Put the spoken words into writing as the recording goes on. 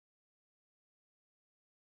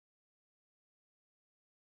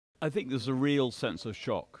I think there's a real sense of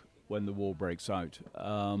shock when the war breaks out.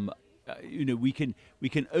 We can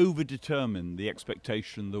overdetermine the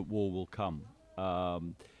expectation that war will come.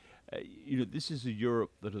 This is a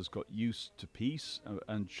Europe that has got used to peace,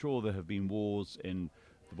 and sure, there have been wars in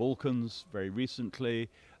the Balkans very recently,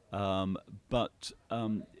 but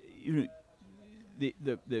the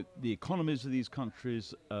economies of these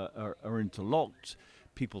countries are interlocked.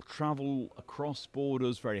 People travel across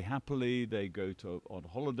borders very happily. They go on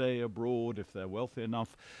holiday abroad if they're wealthy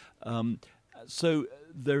enough. So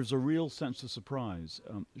there's a real sense of surprise.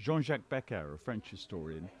 Jean-Jacques Becker, a French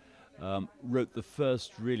historian, wrote the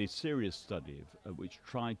first really serious study which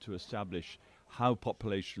tried to establish how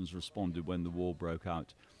populations responded when the war broke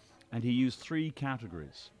out. And he used three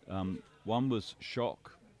categories. One was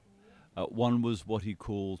shock. One was what he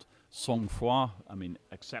called sang-froid,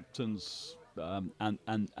 acceptance,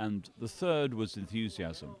 and the third was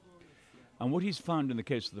enthusiasm. And what he's found in the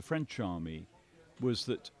case of the French army was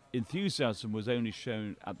that enthusiasm was only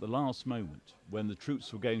shown at the last moment, when the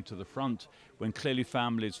troops were going to the front, when clearly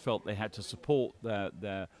families felt they had to support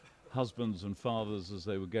their husbands and fathers as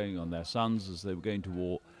they were going on, their sons as they were going to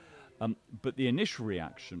war. But the initial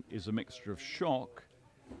reaction is a mixture of shock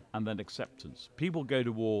and then acceptance. People go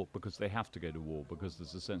to war because they have to go to war, because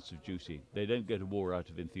there's a sense of duty. They don't go to war out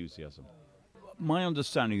of enthusiasm. My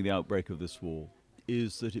understanding of the outbreak of this war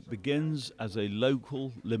is that it begins as a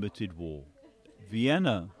local, limited war.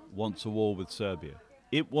 Vienna wants a war with Serbia.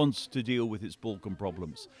 It wants to deal with its Balkan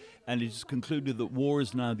problems, and it has concluded that war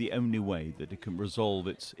is now the only way that it can resolve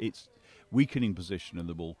its weakening position in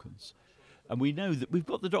the Balkans. And we know that we've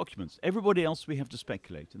got the documents. Everybody else we have to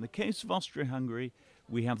speculate. In the case of Austria-Hungary,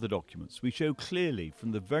 we have the documents. We show clearly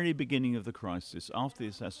from the very beginning of the crisis, after the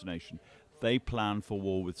assassination, they plan for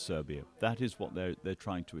war with Serbia. That is what they're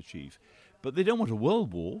trying to achieve. But they don't want a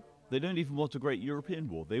world war. They don't even want a great European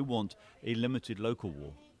war. They want a limited local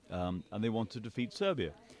war. And they want to defeat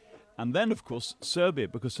Serbia. And then, of course, Serbia,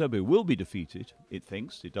 because Serbia will be defeated, it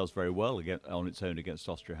thinks, it does very well on its own against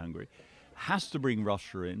Austria-Hungary, has to bring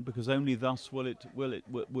Russia in, because only thus will it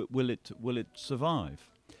survive.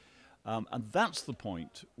 And that's the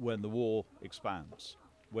point when the war expands,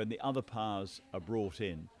 when the other powers are brought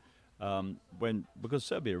in, because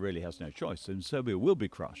Serbia really has no choice, and Serbia will be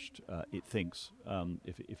crushed, it thinks,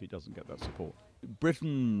 if it doesn't get that support.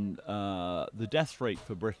 Britain, the death rate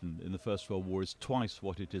for Britain in the First World War is twice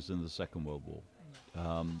what it is in the Second World War.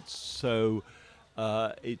 So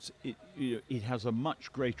it has a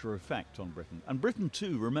much greater effect on Britain. And Britain,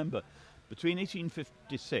 too, remember, between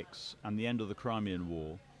 1856 and the end of the Crimean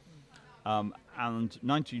War and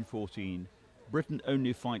 1914, Britain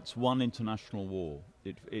only fights one international war,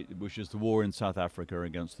 which is the war in South Africa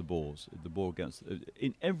against the Boers.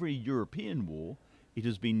 In every European war, it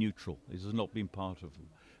has been neutral. It has not been part of them.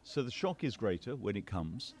 So the shock is greater when it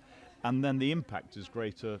comes, and then the impact is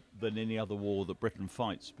greater than any other war that Britain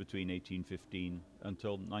fights between 1815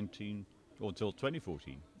 until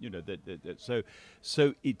 2014.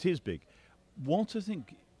 So it is big. What I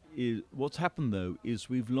think is what's happened though is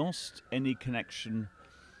we've lost any connection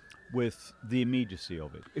with the immediacy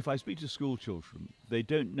of it. If I speak to school children, they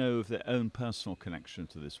don't know of their own personal connection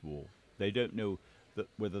to this war. They don't know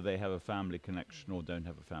whether they have a family connection or don't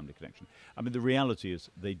have a family connection. The reality is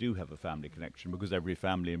they do have a family connection, because every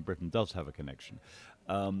family in Britain does have a connection.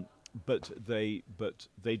 But they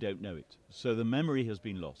don't know it. So the memory has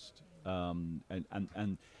been lost. And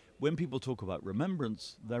when people talk about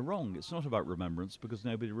remembrance, they're wrong. It's not about remembrance, because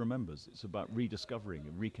nobody remembers. It's about rediscovering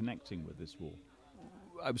and reconnecting with this war.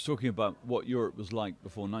 I was talking about what Europe was like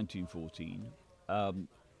before 1914.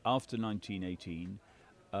 After 1918,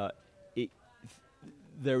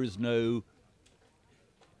 there is no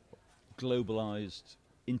globalized,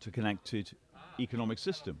 interconnected economic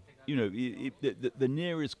system. The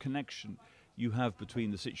nearest connection you have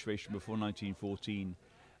between the situation before 1914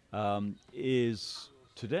 is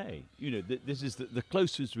today. This is the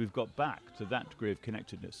closest we've got back to that degree of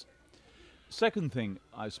connectedness. Second thing,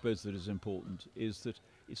 I suppose, that is important is that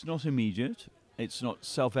it's not immediate. It's not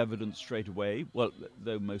self-evident straight away, well,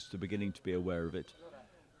 though most are beginning to be aware of it.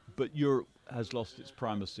 But Europe has lost its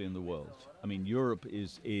primacy in the world. Europe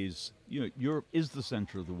is the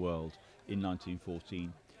center of the world in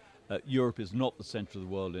 1914. Europe is not the center of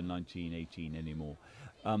the world in 1918 anymore.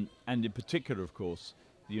 And in particular, of course,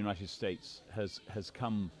 the United States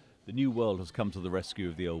the new world has come to the rescue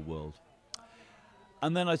of the old world.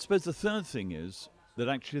 And then I suppose the third thing is that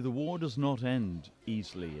actually the war does not end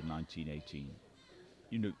easily in 1918.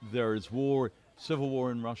 There is civil war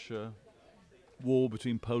in Russia, war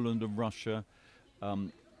between Poland and Russia.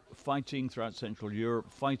 fighting throughout Central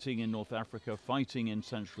Europe, fighting in North Africa, fighting in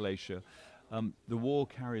Central Asia. The war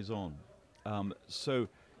carries on. So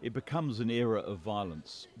it becomes an era of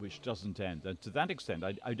violence which doesn't end. And to that extent,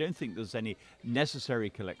 I don't think there's any necessary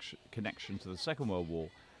connection to the Second World War,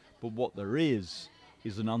 but what there is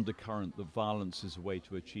an undercurrent that violence is a way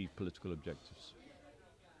to achieve political objectives.